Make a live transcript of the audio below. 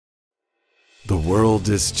The world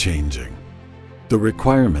is changing. The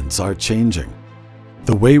requirements are changing.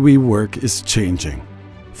 The way we work is changing.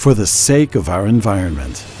 For the sake of our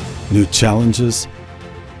environment, new challenges,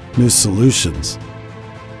 new solutions,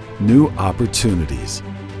 new opportunities.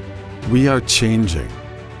 We are changing,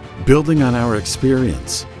 building on our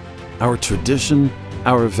experience, our tradition,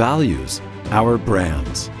 our values, our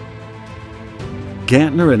brands.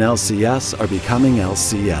 Gantner and LCS are becoming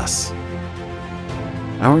LCS.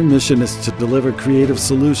 Our mission is to deliver creative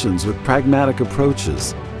solutions with pragmatic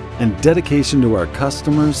approaches and dedication to our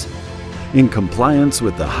customers in compliance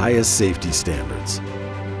with the highest safety standards.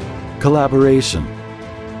 Collaboration,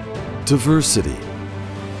 diversity,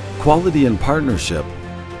 quality and partnership,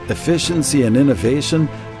 efficiency and innovation,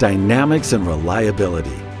 dynamics and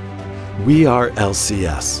reliability. We are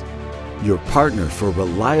LCS, your partner for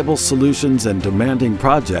reliable solutions and demanding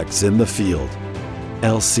projects in the field.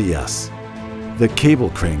 LCS, the Cable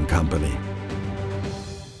Crane Company.